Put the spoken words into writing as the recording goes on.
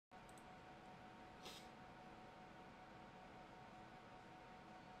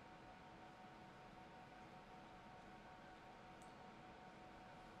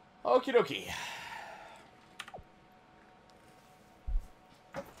Okie dokie.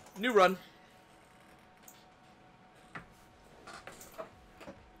 New run.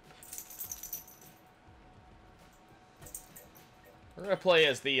 We're gonna play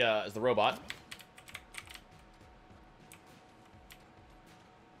as the robot.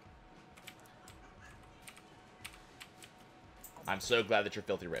 I'm so glad that you're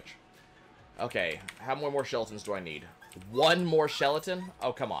filthy rich. Okay, how many more skeletons do I need? One more skeleton?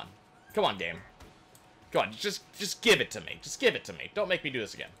 Oh, come on. Come on, game. Come on, just give it to me. Just give it to me. Don't make me do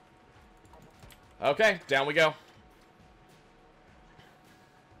this again. Okay, down we go.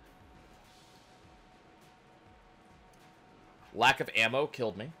 Lack of ammo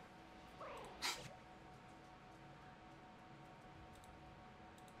killed me.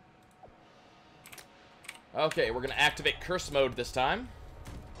 Okay, we're gonna activate curse mode this time.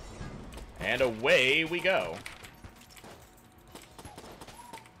 And away we go.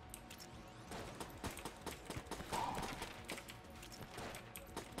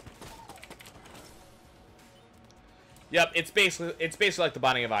 Yep, it's basically like the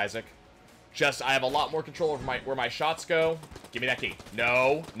Binding of Isaac. Just I have a lot more control over where my shots go. Give me that key.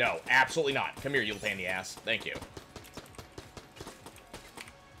 No, no, absolutely not. Come here, you little pain in the ass. Thank you.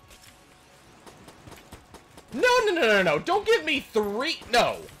 No, no, no, no, no. Don't give me 3.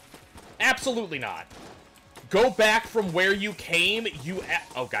 No. Absolutely not. Go back from where you came.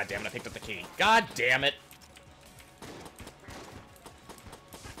 Oh, god damn it. I picked up the key. God damn it.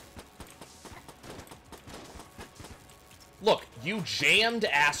 Look, you jammed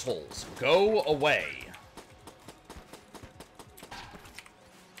assholes. Go away.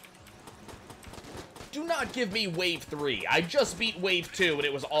 Do not give me wave 3. I just beat wave 2 and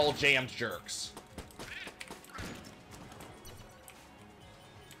it was all jammed jerks.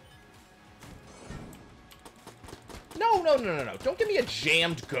 No, no, no, no, no. Don't give me a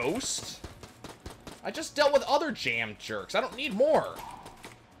jammed ghost. I just dealt with other jammed jerks. I don't need more.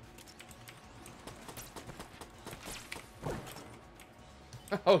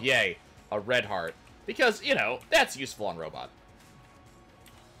 Oh, yay. A red heart. Because, you know, that's useful on Robot.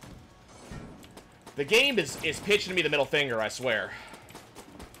 The game is pitching me the middle finger, I swear.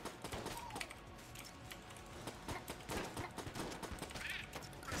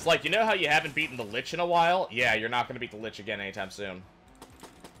 It's like, you know how you haven't beaten the Lich in a while? Yeah, you're not going to beat the Lich again anytime soon.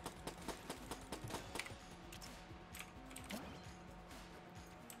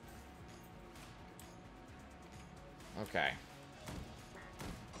 Okay.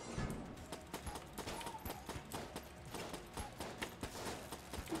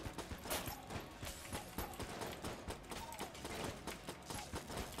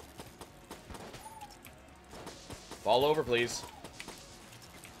 Fall over, please.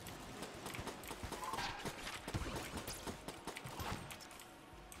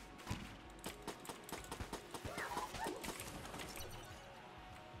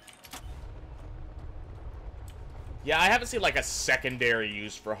 Yeah, I haven't seen, like, a secondary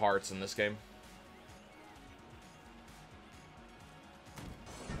use for hearts in this game.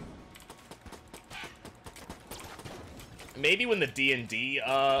 Maybe when the D&D,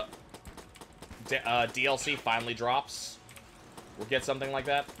 DLC finally drops, we'll get something like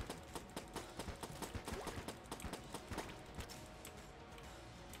that.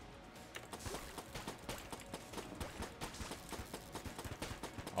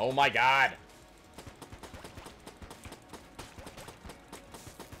 Oh my god.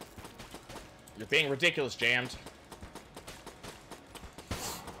 You're being ridiculous, jammed.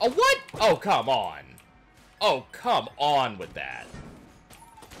 Oh, what? Oh, come on. Oh, come on with that.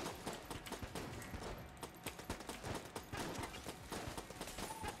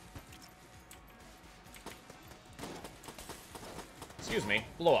 Excuse me.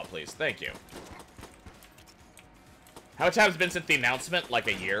 Blow up, please. Thank you. How much time has it been since the announcement? Like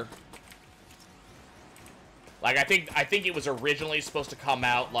a year? Like, I think it was originally supposed to come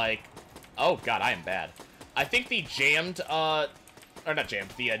out, like... Oh, God, I am bad. I think the jammed, or not jammed,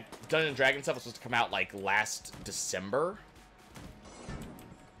 the Dungeons & Dragons stuff was supposed to come out, like, last December.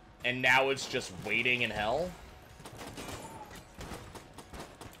 And now it's just waiting in hell.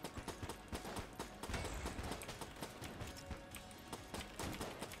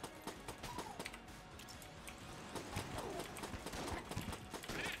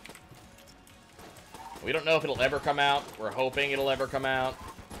 We don't know if it'll ever come out. We're hoping it'll ever come out.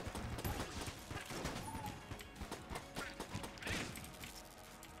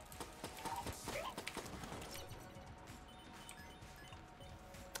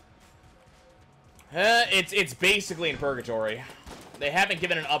 It's basically in purgatory. They haven't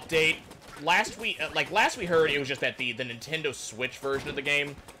given an update. Last we heard, it was just that the Nintendo Switch version of the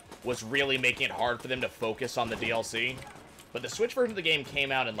game was really making it hard for them to focus on the DLC. But the Switch version of the game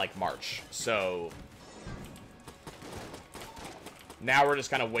came out in, like, March, so... now we're just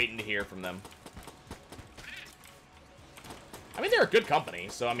kind of waiting to hear from them. I mean, they're a good company,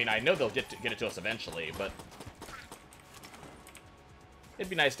 so, I mean, I know they'll get it to us eventually, but... it'd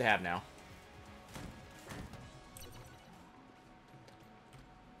be nice to have now.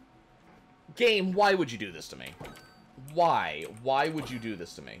 Game, why would you do this to me? Why? Why would you do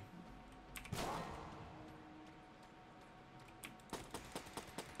this to me?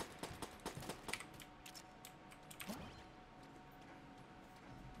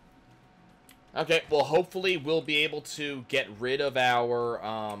 Okay, well, hopefully we'll be able to get rid of our,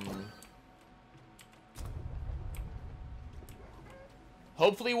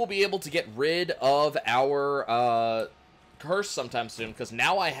 hopefully we'll be able to get rid of our, curse sometime soon, because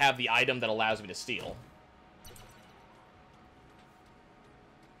now I have the item that allows me to steal.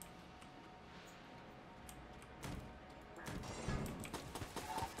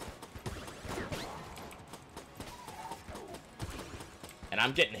 And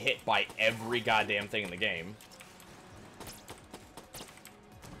I'm getting hit by every goddamn thing in the game.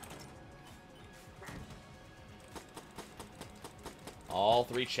 All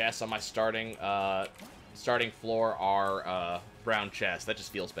 3 chests on my starting floor are brown chests. That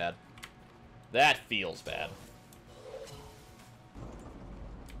just feels bad. That feels bad.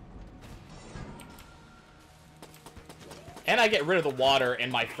 And I get rid of the water,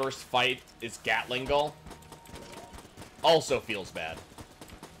 and my first fight is Gatling Gull. Also feels bad.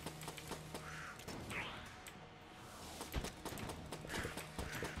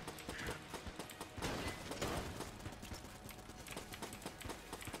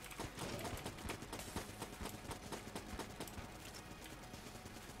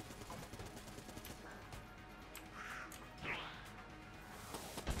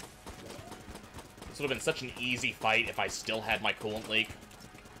 This would have been such an easy fight if I still had my coolant leak.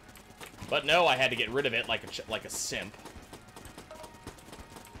 But no, I had to get rid of it like a simp.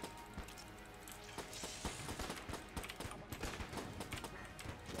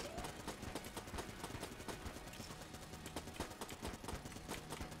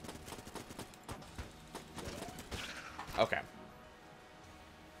 Okay.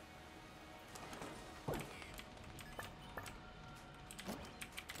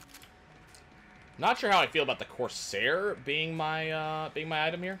 Not sure how I feel about the Corsair being my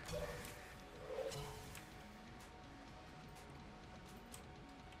item here.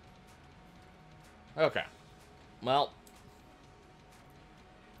 Okay. Well,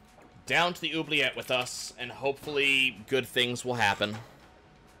 down to the oubliette with us, and hopefully good things will happen.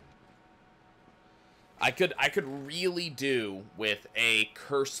 I could really do with a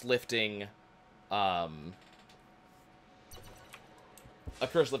curse lifting fountain.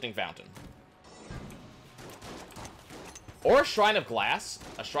 Or a Shrine of Glass.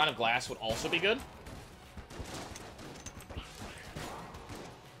 A Shrine of Glass would also be good.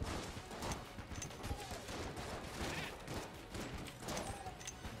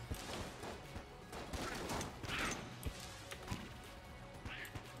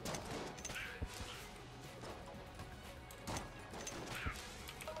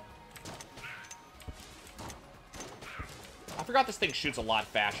 I forgot this thing shoots a lot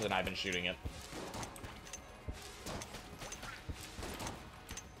faster than I've been shooting it.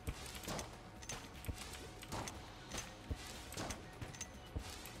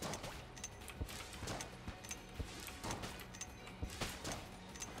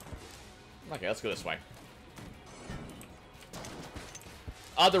 Okay, let's go this way.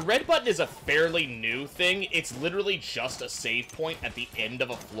 The red button is a fairly new thing. It's literally just a save point at the end of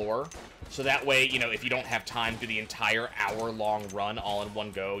a floor. So that way, you know, if you don't have time to do the entire hour-long run all in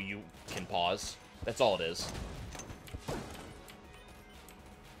one go, you can pause. That's all it is.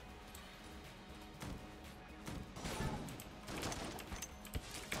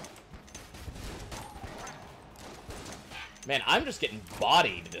 Man, I'm just getting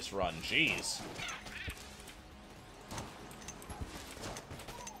bodied this run. Jeez.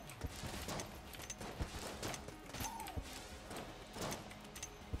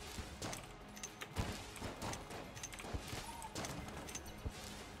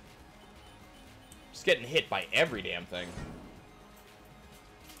 Just getting hit by every damn thing.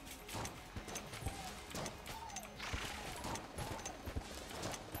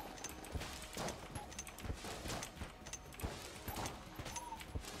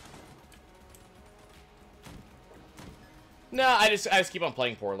 No, I just keep on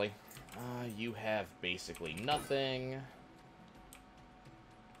playing poorly. You have basically nothing.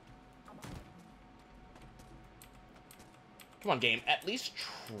 Come on, game. At least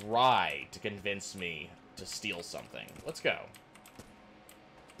try to convince me to steal something. Let's go.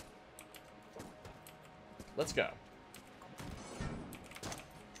 Let's go.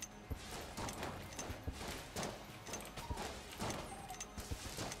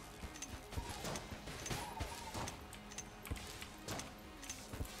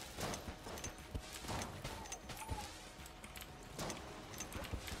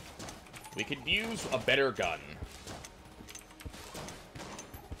 We could use a better gun.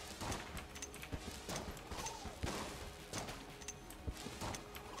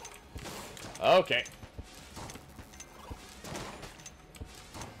 Okay.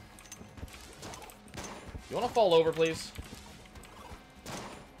 You want to fall over, please?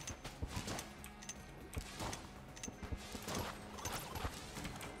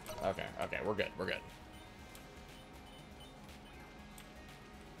 Okay, okay, we're good, we're good.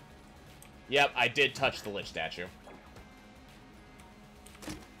 Yep, I did touch the Lich statue.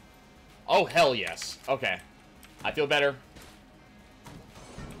 Oh, hell yes. Okay. I feel better.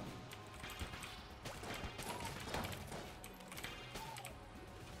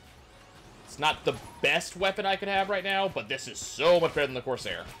 It's not the best weapon I could have right now, but this is so much better than the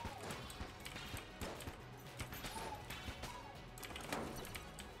Corsair.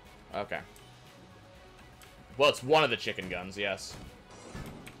 Okay. Well, it's one of the chicken guns, yes.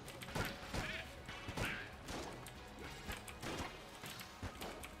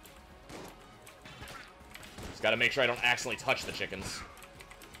 Just gotta make sure I don't accidentally touch the chickens.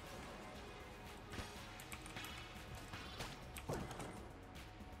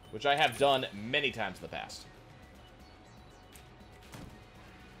 Which I have done many times in the past.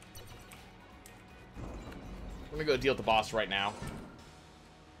 I'm gonna go deal with the boss right now.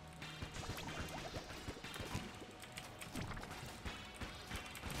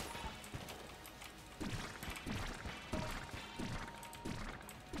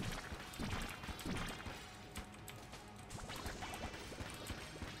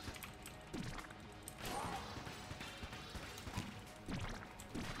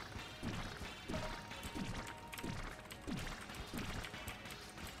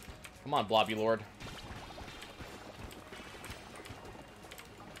 Come on, Blobby Lord.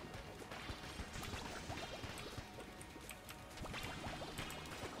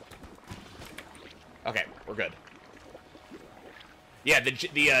 Okay, we're good. Yeah, the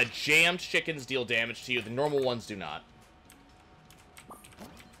jammed chickens deal damage to you. The normal ones do not.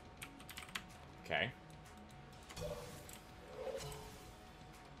 Okay.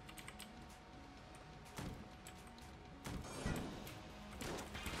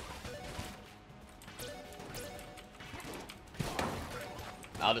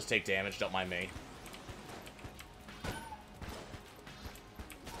 I'll just take damage, don't mind me.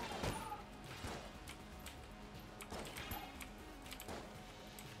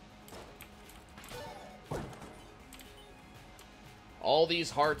 All these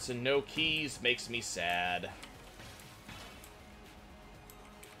hearts and no keys makes me sad.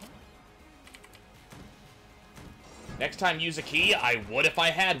 Next time use a key, I would if I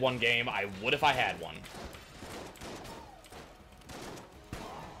had one, game. I would if I had one.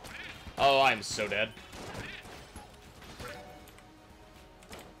 Oh, I'm so dead.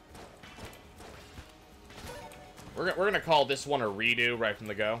 We're gonna call this one a redo right from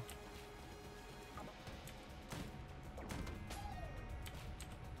the go.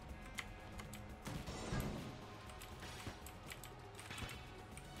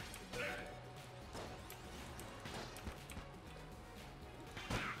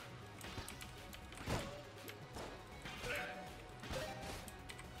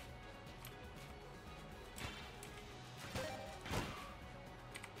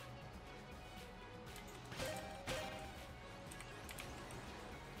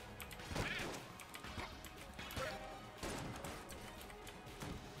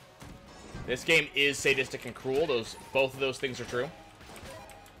 This game is sadistic and cruel. Both of those things are true.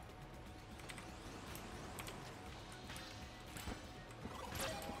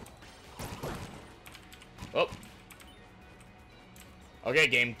 Oh. Okay,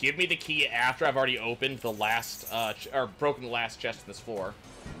 game. Give me the key after I've already opened the last, or broken the last chest in this floor.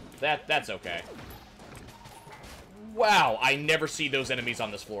 That's okay. Wow, I never see those enemies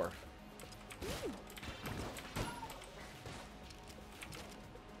on this floor.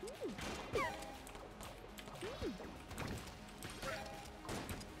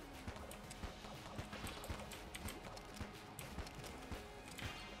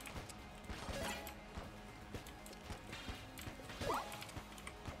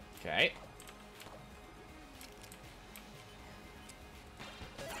 Okay.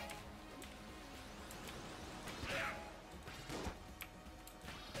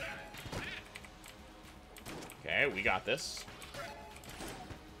 We got this.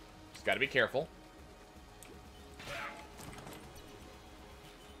 Just gotta be careful.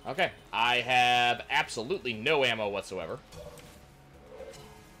 Okay. I have absolutely no ammo whatsoever.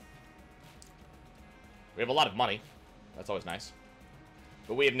 We have a lot of money. That's always nice.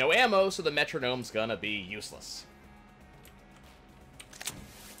 But we have no ammo, so the metronome's gonna be useless.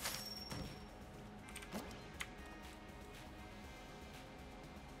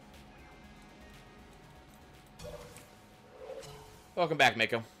 Welcome back,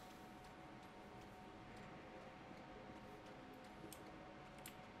 Mako.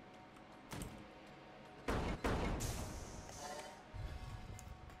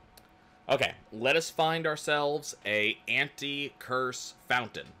 Okay, let us find ourselves a anti-curse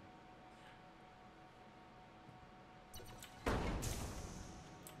fountain.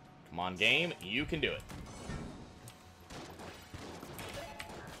 Come on, game, you can do it.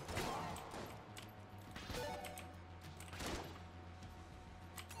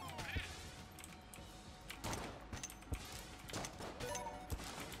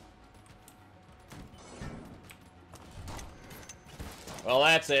 Well,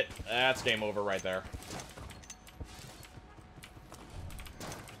 that's it. That's game over right there.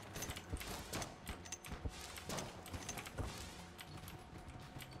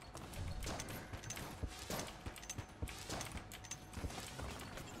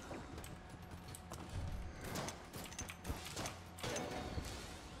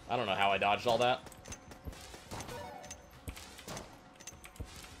 I don't know how I dodged all that.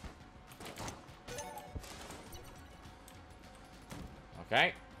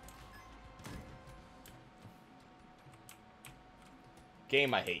 Okay.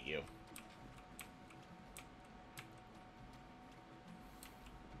 Game, I hate you.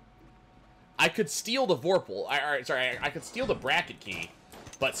 I could steal the Vorpal. I could steal the bracket key,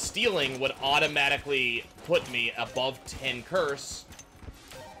 but stealing would automatically put me above 10 curse,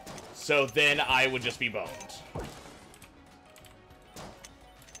 so then I would just be boned.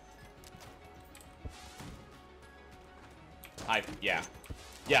 Yeah.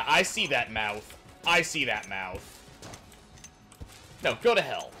 Yeah, I see that mouth. I see that mouth. No, go to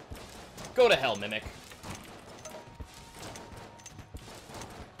hell. Go to hell, Mimic.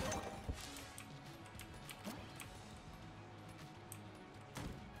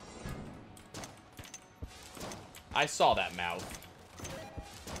 I saw that mouth.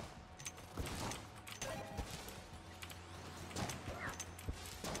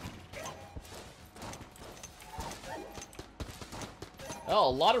 Well, a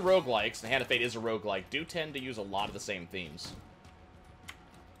lot of roguelikes, and Hand of Fate is a roguelike, do tend to use a lot of the same themes.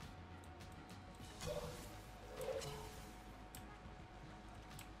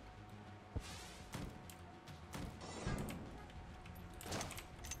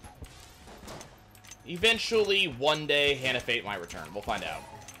 Eventually, one day, Hand of Fate might return. We'll find out.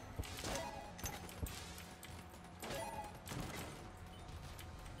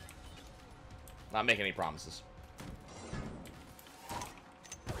 Not making any promises.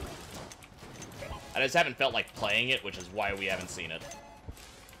 I just haven't felt like playing it, which is why we haven't seen it.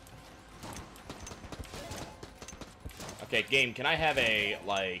 Okay, game, can I have a,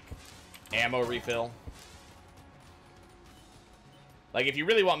 like, ammo refill? Like, if you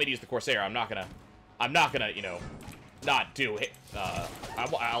really want me to use the Corsair, I'm not gonna, you know, not do it.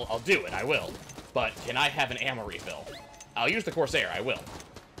 I'll do it, I will. But can I have an ammo refill? I'll use the Corsair, I will.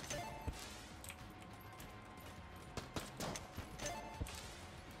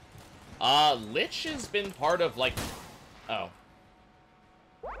 Lich has been part of, like... Oh.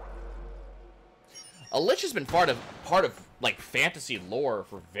 A Lich has been part of, like, fantasy lore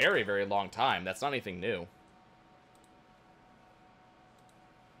for a very, very long time. That's not anything new.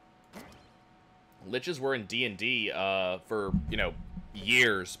 Liches were in D&D, for, you know,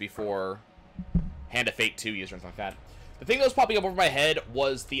 years before Hand of Fate 2 used or something like that. The thing that was popping up over my head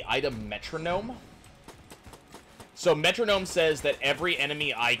was the item Metronome. So Metronome says that every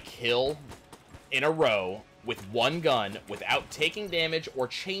enemy I kill in a row with one gun without taking damage or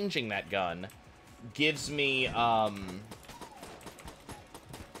changing that gun gives me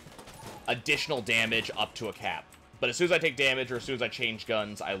additional damage up to a cap. But as soon as I take damage or as soon as I change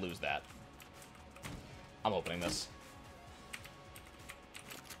guns, I lose that. I'm opening this.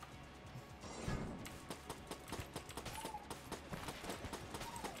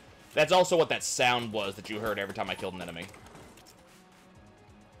 That's also what that sound was that you heard every time I killed an enemy.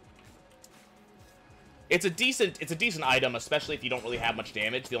 It's a decent item, especially if you don't really have much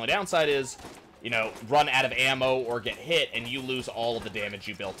damage. The only downside is, you know, run out of ammo or get hit and you lose all of the damage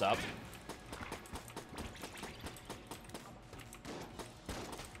you built up.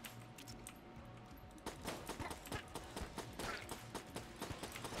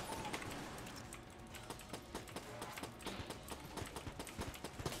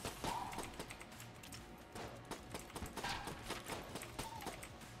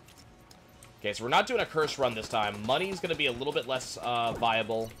 Okay, so we're not doing a curse run this time. Money's going to be a little bit less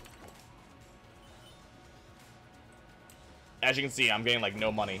viable. As you can see, I'm getting, like,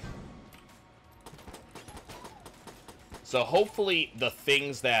 no money. So hopefully the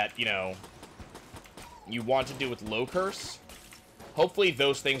things that, you know, you want to do with low curse, hopefully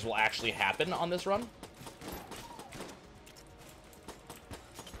those things will actually happen on this run.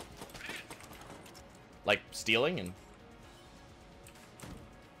 Like stealing and...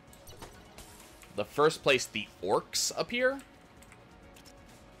 The first place the orcs appear.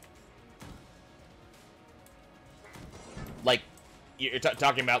 Like, you're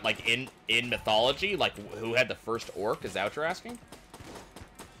talking about, like, in mythology? Like, who had the first orc? Is that what you're asking?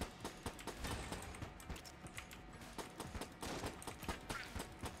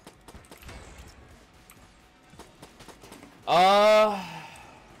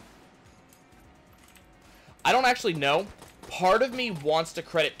 I don't actually know. Part of me wants to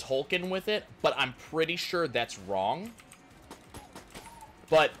credit Tolkien with it, but I'm pretty sure that's wrong.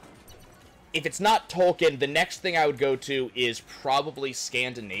 But if it's not Tolkien, the next thing I would go to is probably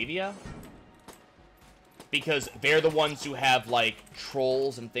Scandinavia. Because they're the ones who have, like,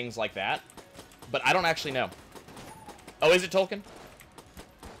 trolls and things like that. But I don't actually know. Oh, is it Tolkien?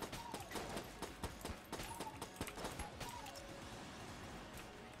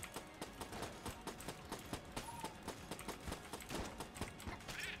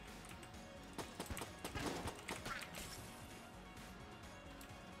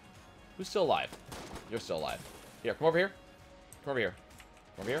 Who's still alive? You're still alive. Here, come over here. Come over here.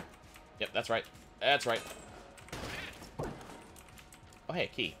 Come over here. Yep, that's right. That's right. Oh,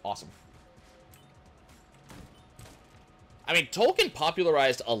 hey, key. Awesome. I mean, Tolkien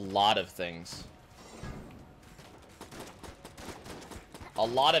popularized a lot of things. A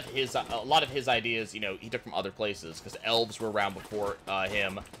lot of his ideas, you know, he took from other places, because elves were around before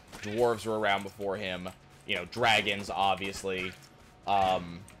him, dwarves were around before him, you know, dragons, obviously.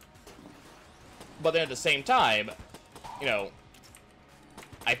 But then at the same time, you know,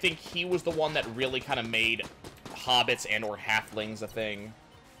 I think he was the one that really kind of made hobbits and or halflings a thing.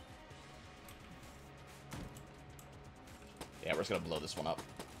 Yeah, we're just gonna blow this one up.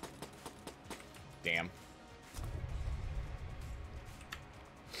 Damn.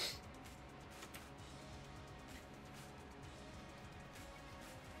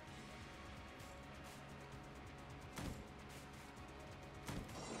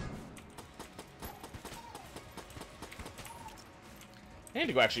 I need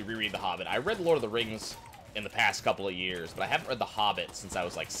to go actually reread The Hobbit. I read Lord of the Rings in the past couple of years, but I haven't read The Hobbit since I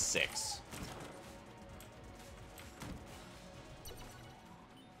was like 6.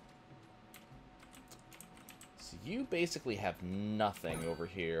 So you basically have nothing over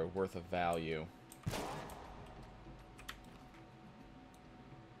here worth of value.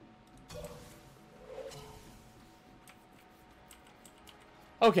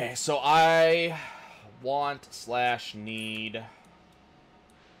 Okay, so I want / need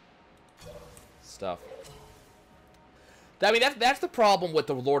stuff. I mean, that's the problem with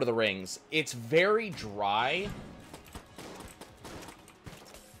the Lord of the Rings. It's very dry.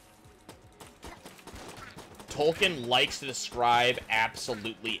 Tolkien likes to describe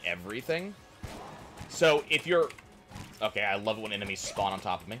absolutely everything. So if you're... Okay, I love it when enemies spawn on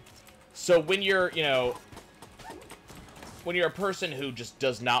top of me. So when you're, you know... When you're a person who just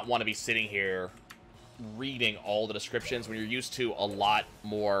does not want to be sitting here reading all the descriptions, when you're used to a lot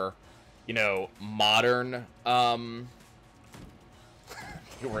more... You know, modern, you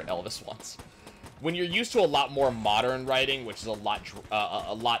were Elvis once. When you're used to a lot more modern writing, which is a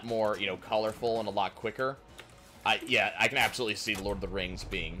lot more, you know, colorful and a lot quicker, yeah, I can absolutely see Lord of the Rings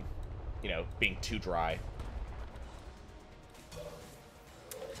being, you know, being too dry.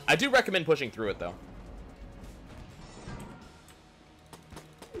 I do recommend pushing through it, though.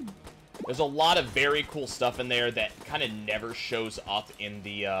 There's a lot of very cool stuff in there that kind of never shows up in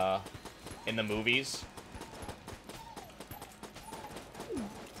the movies.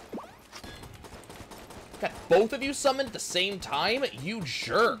 Got both of you summoned at the same time? You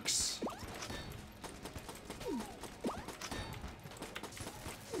jerks.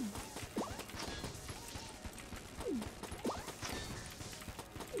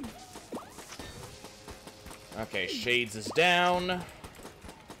 Okay, Shades is down.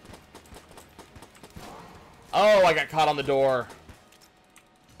 Oh, I got caught on the door.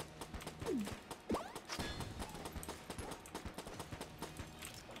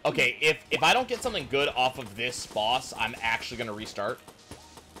 Okay, if I don't get something good off of this boss, I'm actually going to restart.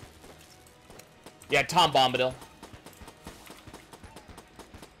 Yeah, Tom Bombadil.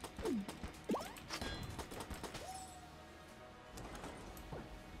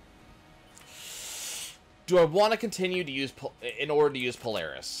 Do I want to continue to use in order to use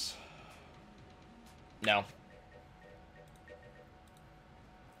Polaris? No.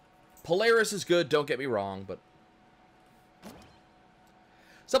 Polaris is good, don't get me wrong, but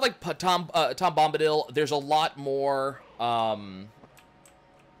stuff like Tom Bombadil, there's a lot more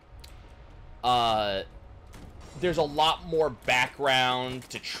there's a lot more background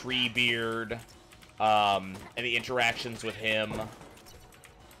to Treebeard, and the interactions with him.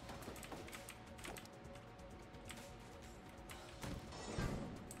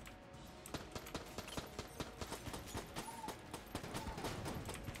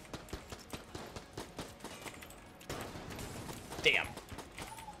 Damn.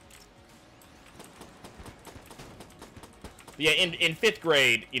 Yeah, in 5th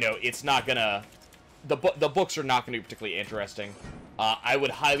grade, you know, it's not gonna... The books are not gonna be particularly interesting. I would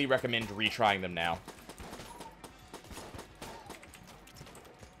highly recommend retrying them now.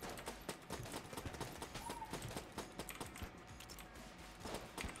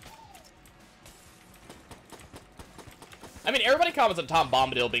 I mean, everybody comments on Tom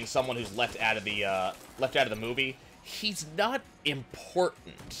Bombadil being someone who's left out of the movie. He's not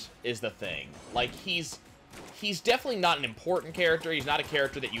important, is the thing. Like, he's definitely not an important character. He's not a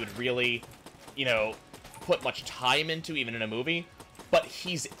character that you would really, you know, put much time into, even in a movie. But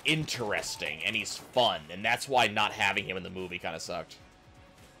he's interesting, and he's fun, and that's why not having him in the movie kind of sucked.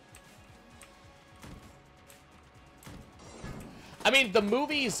 I mean, the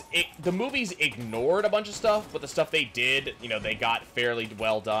movies ignored a bunch of stuff, but the stuff they did, you know, they got fairly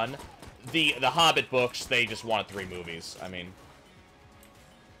well done. The Hobbit books, they just wanted 3 movies. I mean...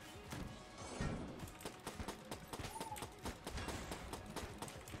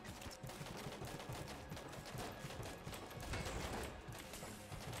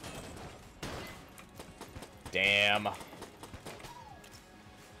 Damn.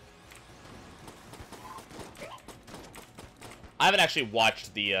 I haven't actually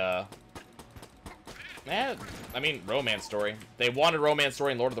watched the, I mean, Romance Story. They wanted Romance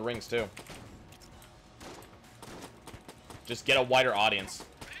Story in Lord of the Rings, too. Just get a wider audience.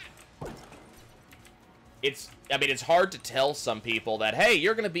 I mean, it's hard to tell some people that, hey,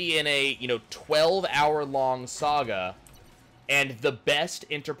 you're gonna be in a, you know, 12-hour-long saga, and the best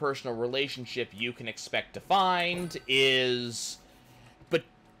interpersonal relationship you can expect to find is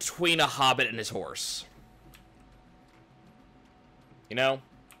between a hobbit and his horse. You know?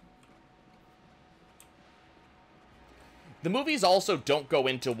 The movies also don't go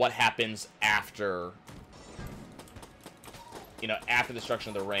into what happens after, you know, after the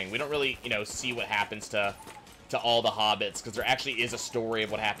destruction of the ring. We don't really, you know, see what happens to all the hobbits, because there actually is a story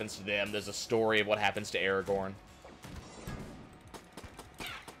of what happens to them. There's a story of what happens to Aragorn.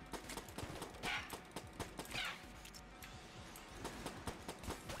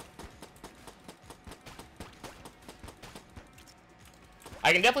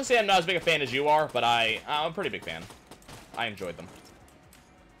 I can definitely say I'm not as big a fan as you are, but I'm a pretty big fan. I enjoyed them.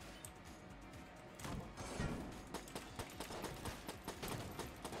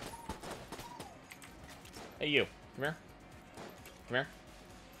 Hey, you. Come here. Come here.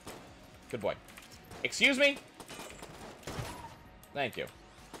 Good boy. Excuse me? Thank you.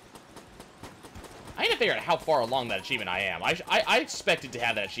 I need to figure out how far along that achievement I am. I expected to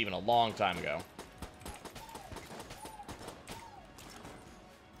have that achievement a long time ago.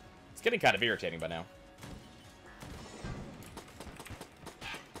 It's getting kind of irritating by now.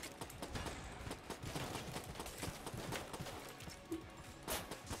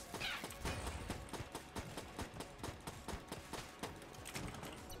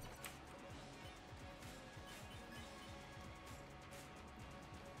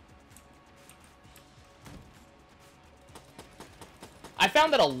 I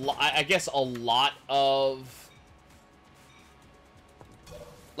found that I guess a lot of,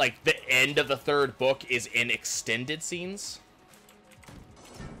 like, the end of the 3rd book is in extended scenes.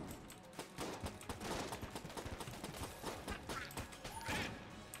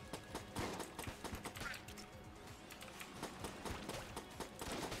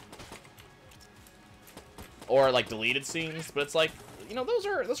 Or, like, deleted scenes, but it's like, you know,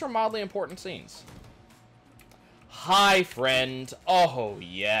 those are mildly important scenes. Hi, friend. Oh,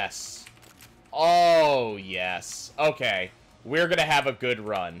 yes. Oh, yes. Okay. We're gonna have a good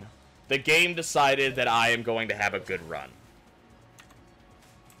run. The game decided that I am going to have a good run.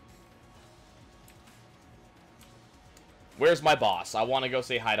 Where's my boss? I want to go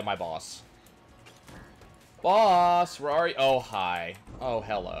say hi to my boss. Boss, where are you? Oh, hi. Oh,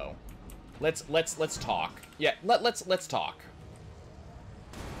 hello. Let's talk. Yeah, let's talk.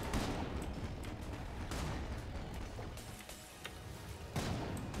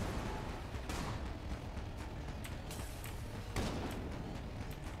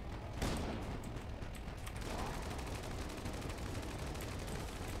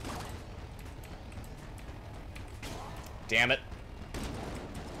 Damn it.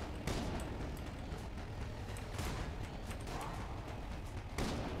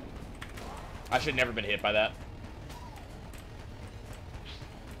 I should have never been hit by that.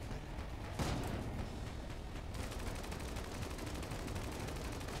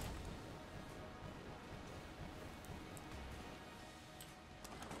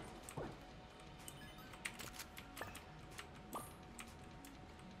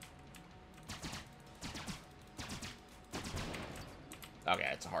 Okay,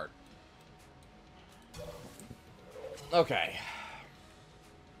 it's a heart. Okay.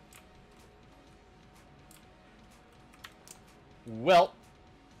 Well,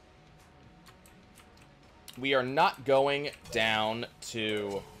 we are not going down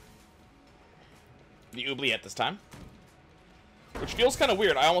to the oubliette this time, which feels kind of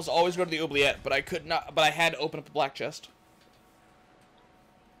weird. I almost always go to the oubliette, but I could not. But I had to open up the black chest.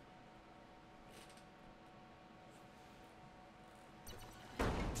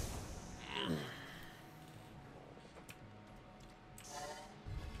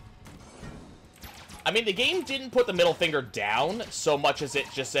 I mean, the game didn't put the middle finger down so much as it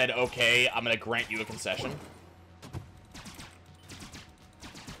just said, okay, I'm going to grant you a concession.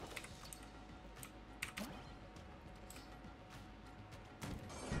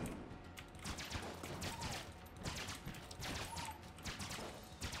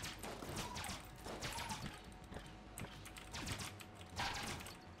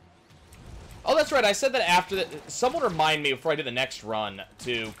 Oh, that's right. I said that after that. Someone remind me before I do the next run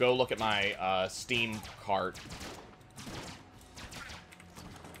to go look at my Steam cart.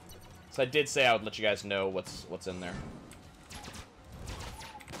 So I did say I would let you guys know what's in there.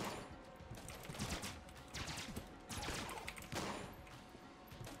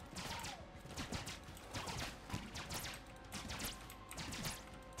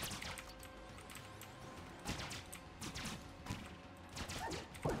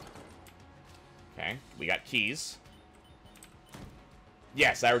 Okay, we got keys.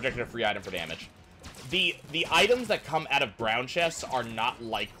 Yes, I rejected a free item for damage. The items that come out of brown chests are not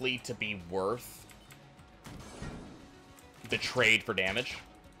likely to be worth the trade for damage.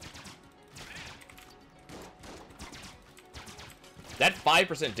 That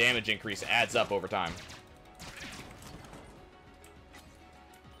 5% damage increase adds up over time.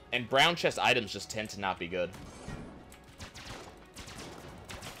 And brown chest items just tend to not be good.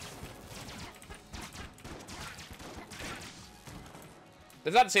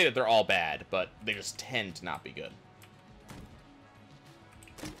 That's not to say that they're all bad, but they just tend to not be good.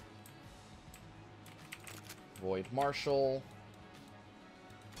 Void Marshal.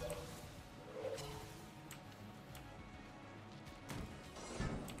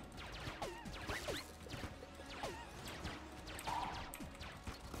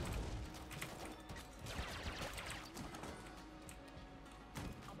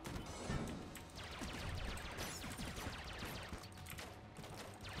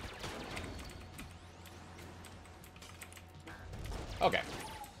 Okay.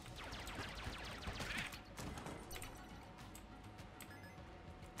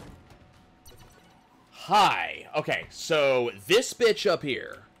 Hi. Okay, so this bitch up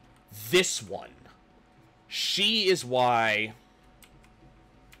here, this one, she is why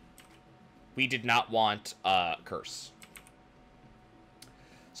we did not want Curse.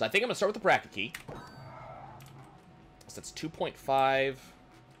 So I think I'm going to start with the bracket key. So that's 2.5...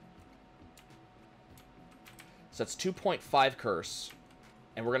 So that's 2.5 Curse.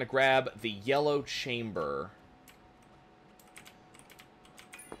 And we're going to grab the yellow chamber.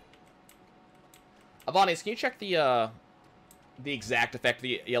 Avanius, can you check the exact effect of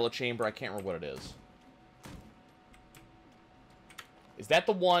the yellow chamber? I can't remember what it is. Is that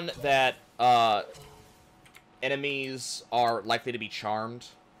the one that enemies are likely to be charmed?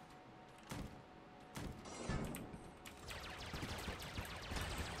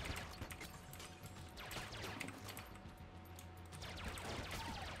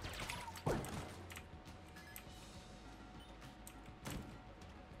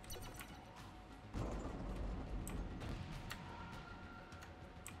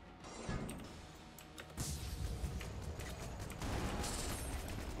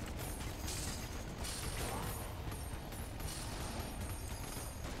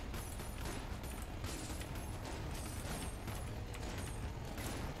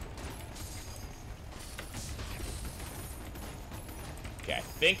 Okay, I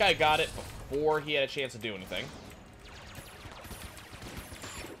think I got it before he had a chance to do anything.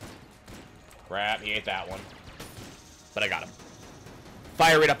 Crap, he ate that one. But I got him.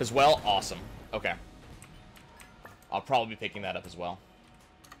 Fire rate up as well. Awesome. Okay. I'll probably be picking that up as well.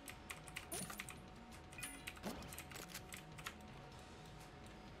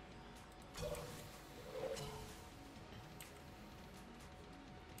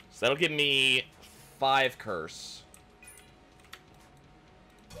 So that'll give me 5 curse.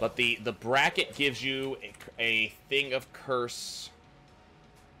 But the bracket gives you a thing of curse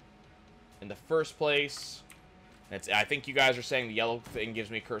in the first place. I think you guys are saying the yellow thing gives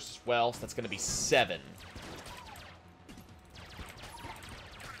me a curse as well, so that's going to be 7.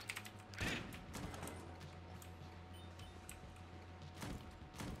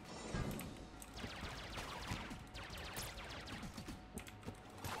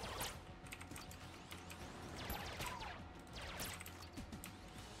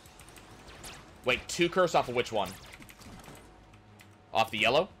 Wait, 2 curse off of which one? Off the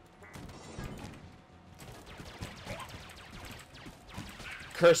yellow?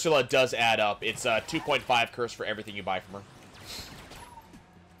 Cursula does add up. It's 2.5 curse for everything you buy from her.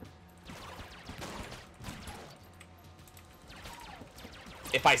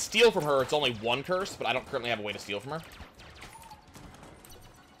 If I steal from her, it's only 1 curse, but I don't currently have a way to steal from her.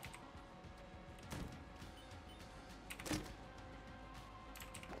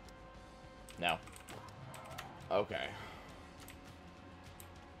 No. Okay.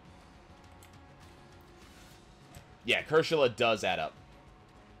 Yeah, Cursula does add up.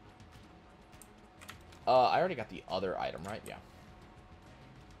 I already got the other item, right? Yeah.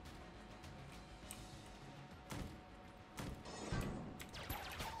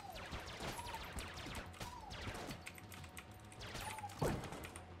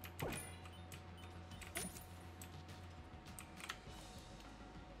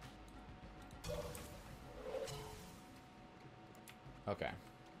 Okay.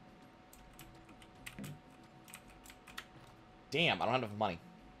 Damn, I don't have enough money.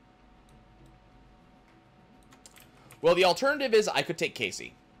 Well, the alternative is I could take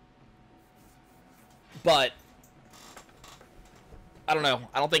Casey. But I don't know.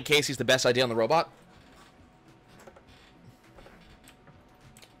 I don't think Casey's the best idea on the robot.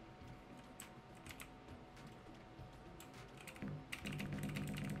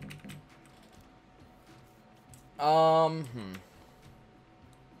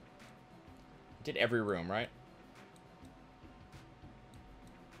 Did every room, right?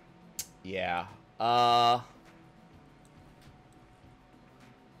 Yeah.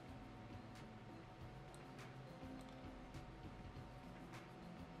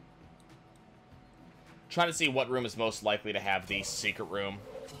 Trying to see what room is most likely to have the secret room.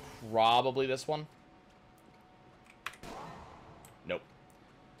 Probably this one. Nope.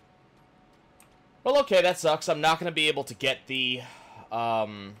 Well, okay, that sucks. I'm not going to be able to get the,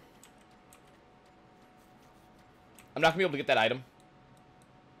 I'm not going to be able to get that item.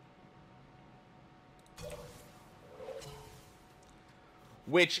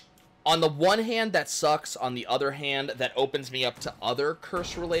 Which, on the one hand, that sucks. On the other hand, that opens me up to other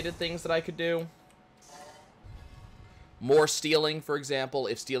curse-related things that I could do. More stealing, for example,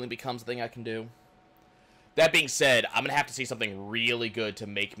 if stealing becomes a thing I can do. That being said, I'm going to have to see something really good to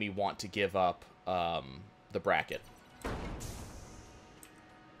make me want to give up the bracket.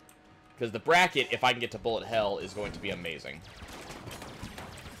 Because the bracket, if I can get to bullet hell, is going to be amazing.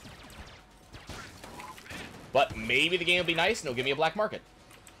 But maybe the game will be nice and it'll give me a black market.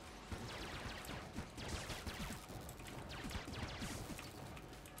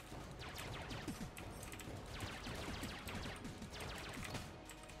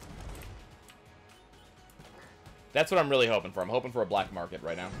 That's what I'm really hoping for. I'm hoping for a black market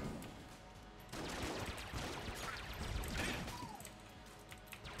right now.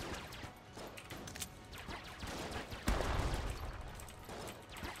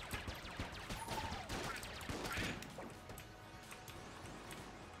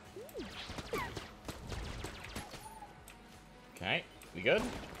 Okay, we good?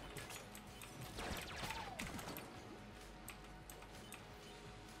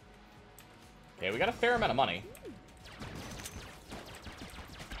 Okay, we got a fair amount of money.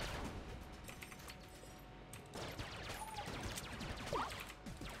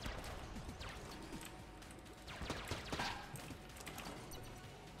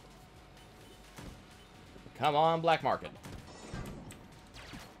 Come on, black market.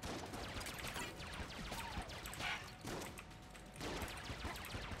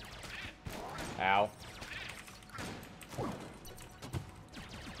 Ow.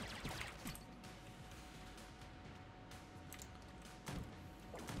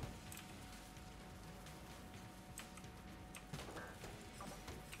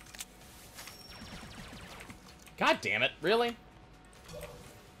 God damn it, really?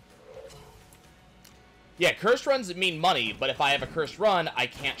 Yeah, cursed runs mean money, but if I have a cursed run, I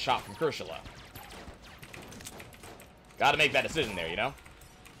can't shop from Cursula. Gotta make that decision there, you know?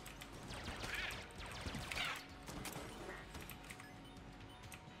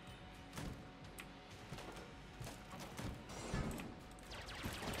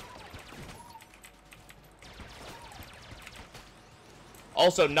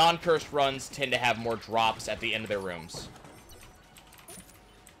 Also, non-cursed runs tend to have more drops at the end of their rooms.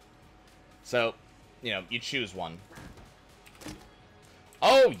 So, you know, you choose one.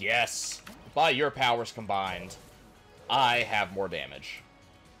 Oh, yes! By your powers combined, I have more damage.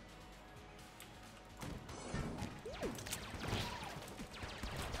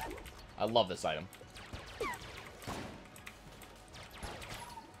 I love this item.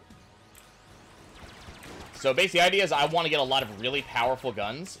 So basically, the idea is I want to get a lot of really powerful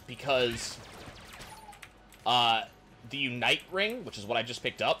guns because the Unite Ring, which is what I just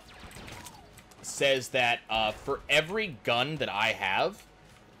picked up, says that for every gun that I have,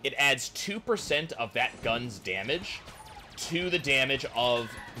 it adds 2% of that gun's damage to the damage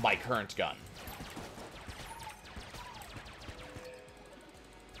of my current gun.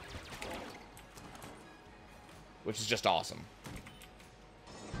 Which is just awesome.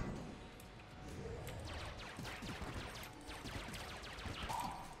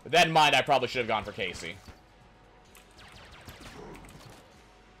 With that in mind, I probably should have gone for Casey.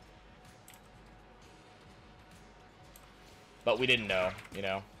 But we didn't know, you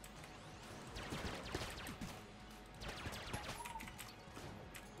know.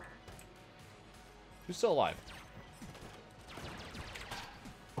 Who's still alive?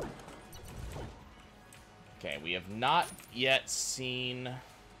 Okay, we have not yet seen...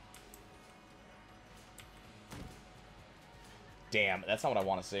 Damn, that's not what I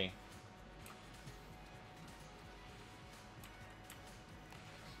want to see.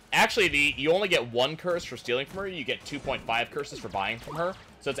 Actually, you only get 1 curse for stealing from her. You get 2.5 curses for buying from her.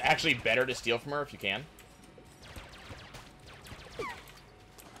 So it's actually better to steal from her if you can.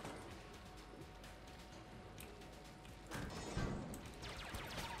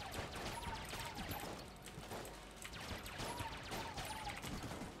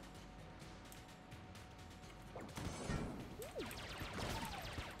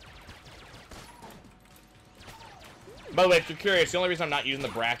 By the way, if you're curious, the only reason I'm not using the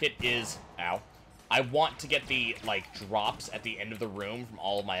bracket is... Ow. I want to get the, like, drops at the end of the room from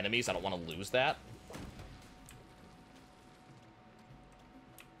all of my enemies. I don't want to lose that.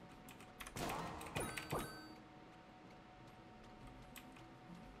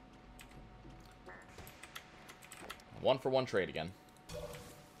 One-for-one trade again.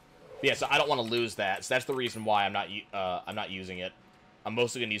 But yeah, so I don't want to lose that. So that's the reason why I'm not using it. I'm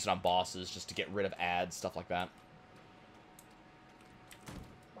mostly going to use it on bosses just to get rid of ads, stuff like that.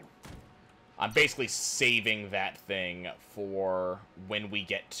 I'm basically saving that thing for when we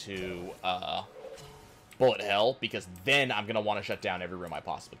get to Bullet Hell, because then I'm going to want to shut down every room I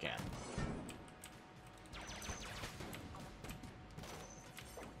possibly can.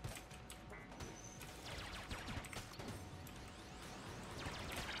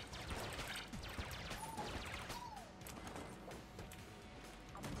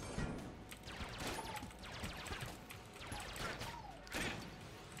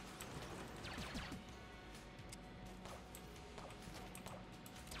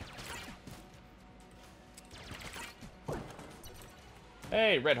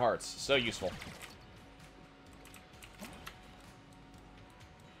 Hey, red hearts. So useful.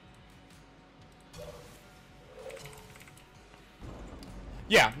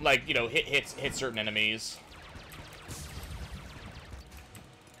 Yeah, like, you know, hit certain enemies.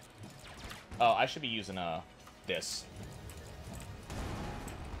 Oh, I should be using, this.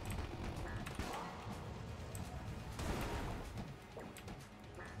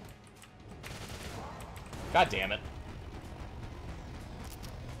 God damn it.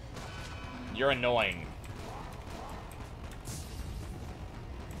 You're annoying.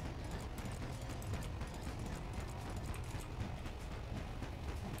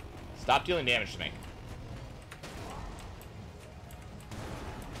 Stop dealing damage to me.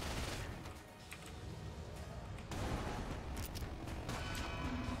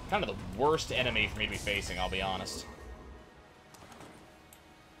 Kind of the worst enemy for me to be facing, I'll be honest.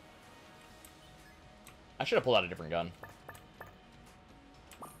 I should have pulled out a different gun.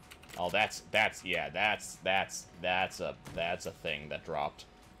 Oh, that's a thing that dropped.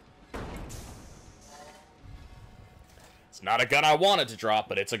 It's not a gun I wanted to drop,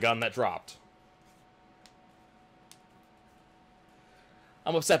 but it's a gun that dropped.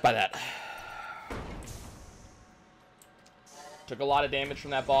 I'm upset by that. Took a lot of damage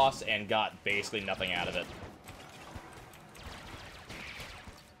from that boss and got basically nothing out of it.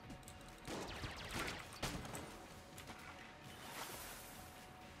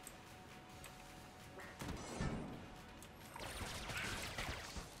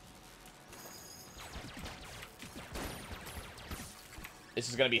 This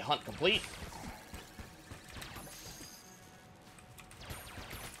is going to be hunt complete.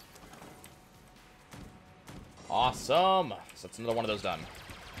 Awesome. So that's another one of those done.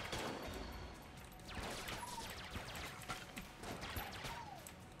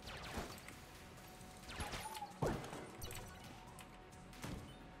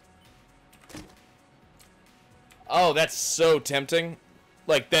 Oh, that's so tempting.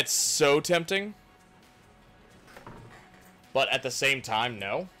 Like, that's so tempting. But at the same time,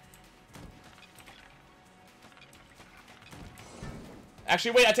 no.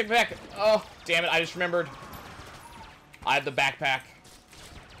 Actually, wait, I take it back. Oh, damn it, I just remembered. I have the backpack.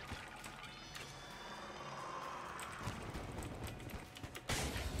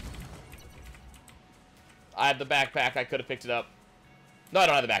 I have the backpack. I could have picked it up. No, I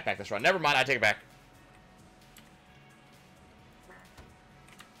don't have the backpack this run. Never mind, I take it back.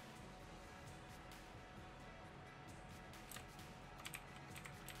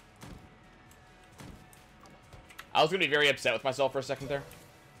 I was going to be very upset with myself for a second there.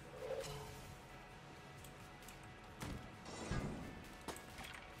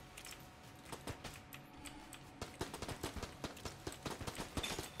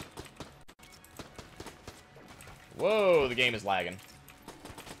 Whoa, the game is lagging.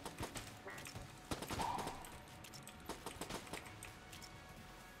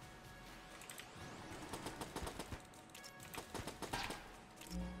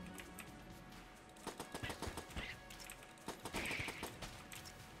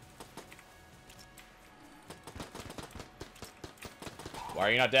 Why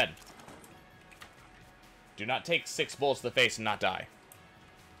are you not dead? Do not take 6 bullets to the face and not die.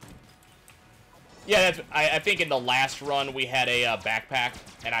 Yeah, that's, I think in the last run we had a backpack,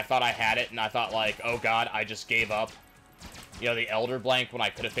 and I thought I had it, and I thought, like, oh god, I just gave up. You know, the Elder Blank when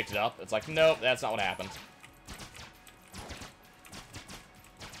I could have picked it up. It's like, nope, that's not what happened.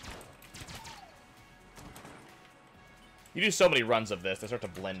 You do so many runs of this, they start to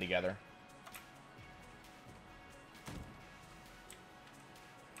blend together.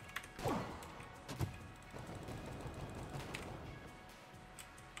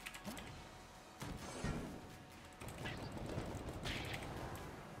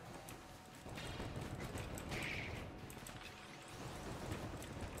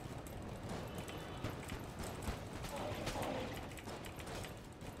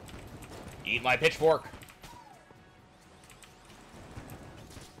 Eat my pitchfork.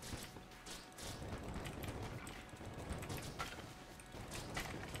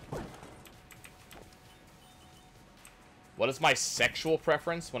 What is my sexual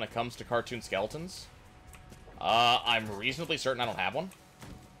preference when it comes to cartoon skeletons? I'm reasonably certain I don't have one.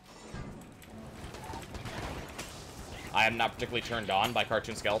 I am not particularly turned on by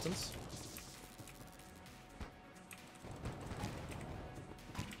cartoon skeletons.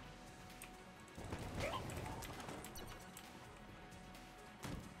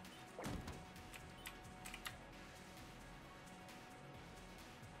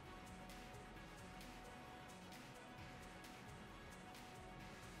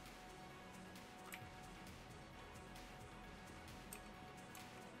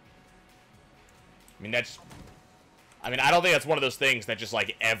 I mean, that's... I mean, I don't think that's one of those things that just,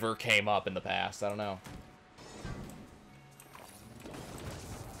 like, ever came up in the past. I don't know.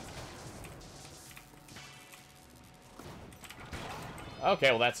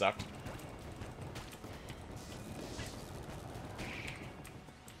 Okay, well, that sucked.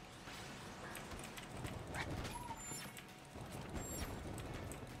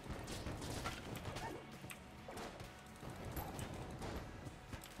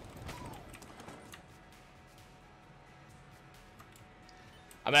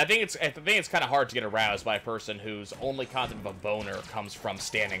 I mean, I think it's kind of hard to get aroused by a person whose only concept of a boner comes from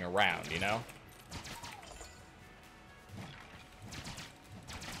standing around, you know?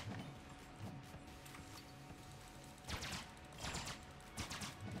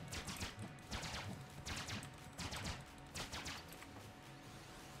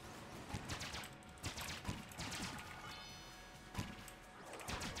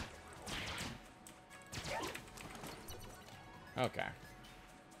 Okay.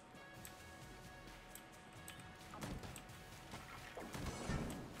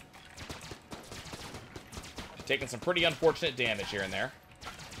 Taking some pretty unfortunate damage here and there.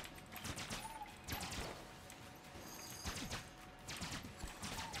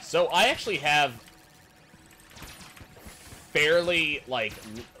 So I actually have fairly, like,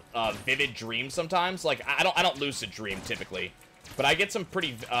 vivid dreams sometimes. Like, I don't lucid dream typically, but I get some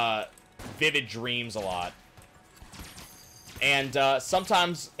pretty vivid dreams a lot. And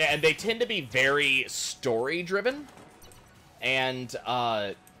sometimes, and they tend to be very story-driven, and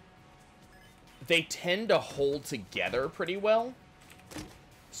they tend to hold together pretty well.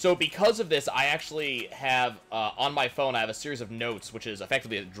 So because of this, I actually have, on my phone, I have a series of notes, which is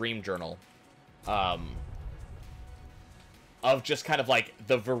effectively a dream journal, of just kind of, like,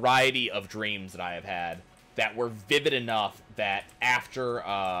 the variety of dreams that I have had that were vivid enough that after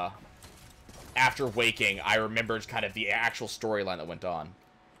waking, I remembered kind of the actual storyline that went on.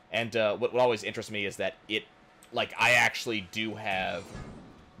 And what always interests me is that like, I actually do have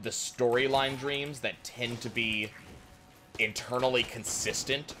the storyline dreams that tend to be internally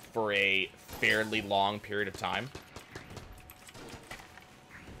consistent for a fairly long period of time.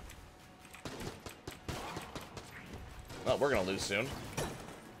 Well, we're gonna lose soon.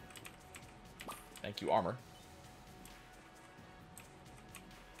 Thank you, armor.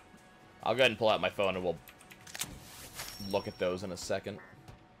 I'll go ahead and pull out my phone and we'll look at those in a second.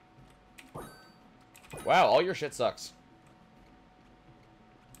 Wow, all your shit sucks.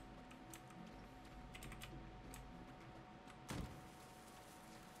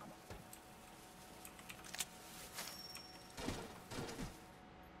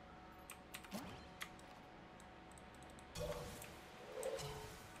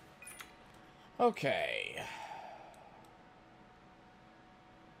 Okay.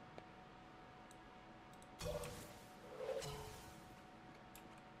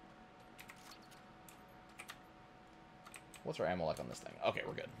 What's our ammo like on this thing? Okay,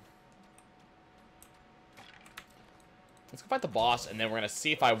 we're good. Let's go fight the boss, and then we're gonna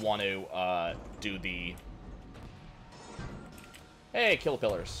see if I want to do the... Hey, kill the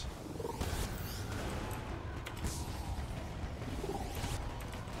pillars.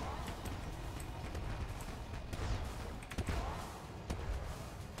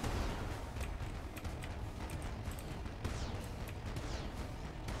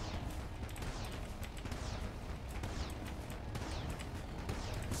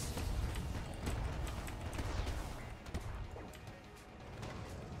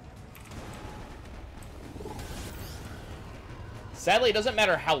 Sadly, it doesn't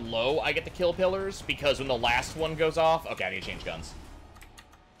matter how low I get the kill pillars, because when the last one goes off... Okay, I need to change guns.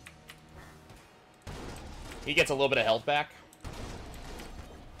 He gets a little bit of health back.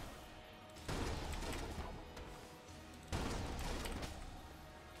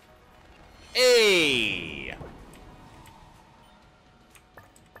 Hey!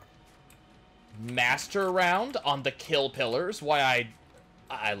 Master round on the kill pillars. Why,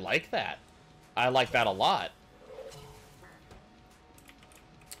 I like that. I like that a lot.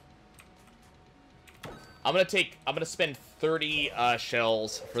 I'm gonna spend 30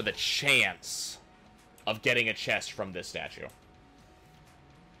 shells for the chance of getting a chest from this statue.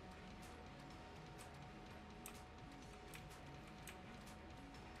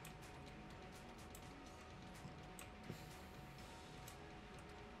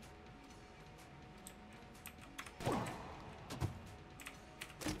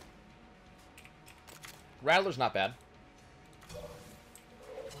 Rattler's not bad.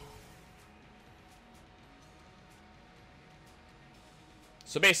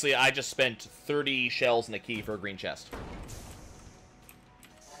 So basically, I just spent 30 shells and a key for a green chest.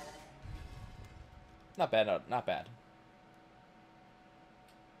 Not bad, not bad.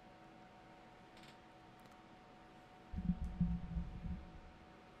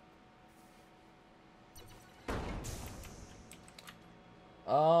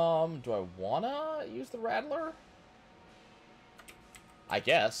 Do I wanna use the Rattler? I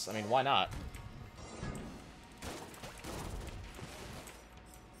guess. I mean, why not?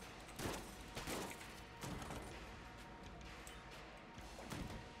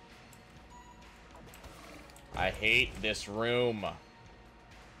 I hate this room.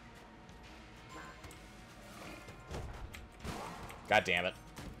 God damn it.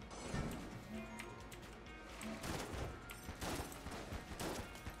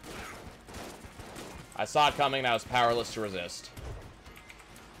 I saw it coming and I was powerless to resist.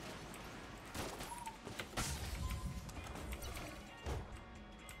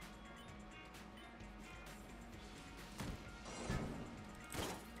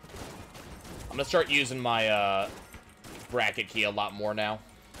 I'm gonna start using my bracket key a lot more now.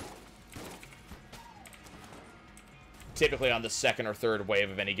 Typically on the second or third wave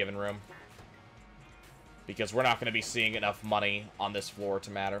of any given room. Because we're not gonna be seeing enough money on this floor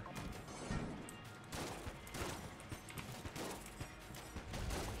to matter.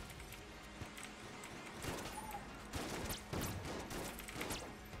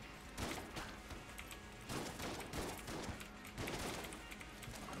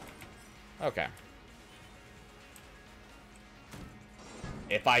 Okay.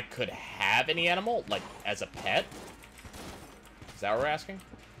 If I could have any animal, like, as a pet? Is that what we're asking?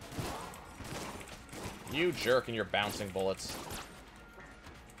 You jerk and your bouncing bullets.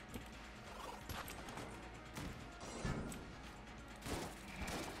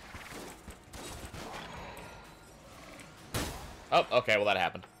 Oh, okay, well that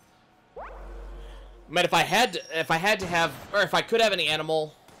happened. Man, if I had to have, or if I could have any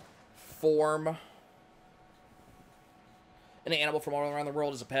animal from all around the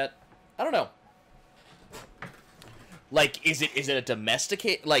world as a pet, I don't know. Like, is it a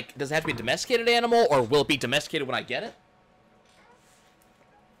domesticated, like, does it have to be a domesticated animal, or will it be domesticated when I get it?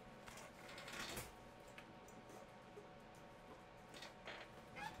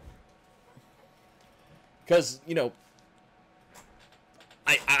 Because, you know,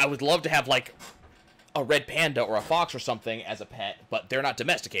 I would love to have, like, a red panda or a fox or something as a pet, but they're not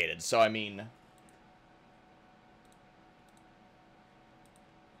domesticated, so I mean...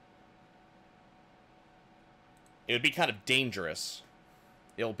 It would be kind of dangerous.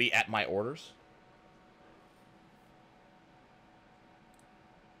 It'll be at my orders.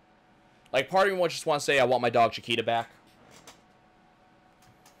 Like, part of me just wants to say I want my dog Chiquita back.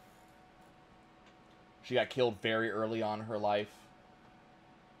 She got killed very early on in her life.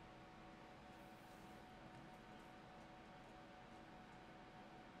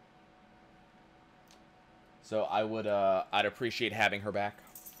 So I would, I'd appreciate having her back.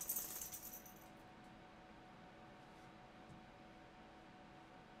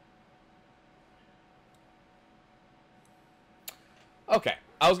 Okay,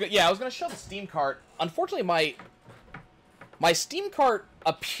 I was gonna show the Steam cart. Unfortunately, my Steam cart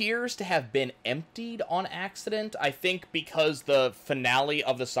appears to have been emptied on accident. I think because the finale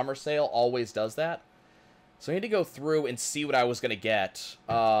of the summer sale always does that. So I need to go through and see what I was gonna get.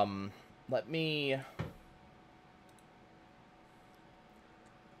 Let me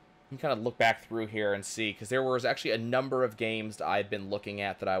kind of look back through here and see, because there was actually a number of games that I'd been looking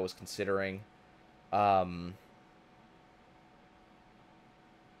at that I was considering.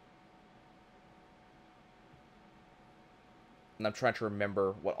 And I'm trying to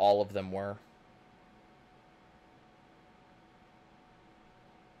remember what all of them were.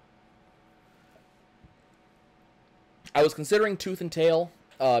 I was considering Tooth and Tail,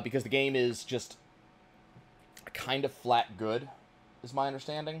 because the game is just kind of flat good, is my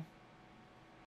understanding.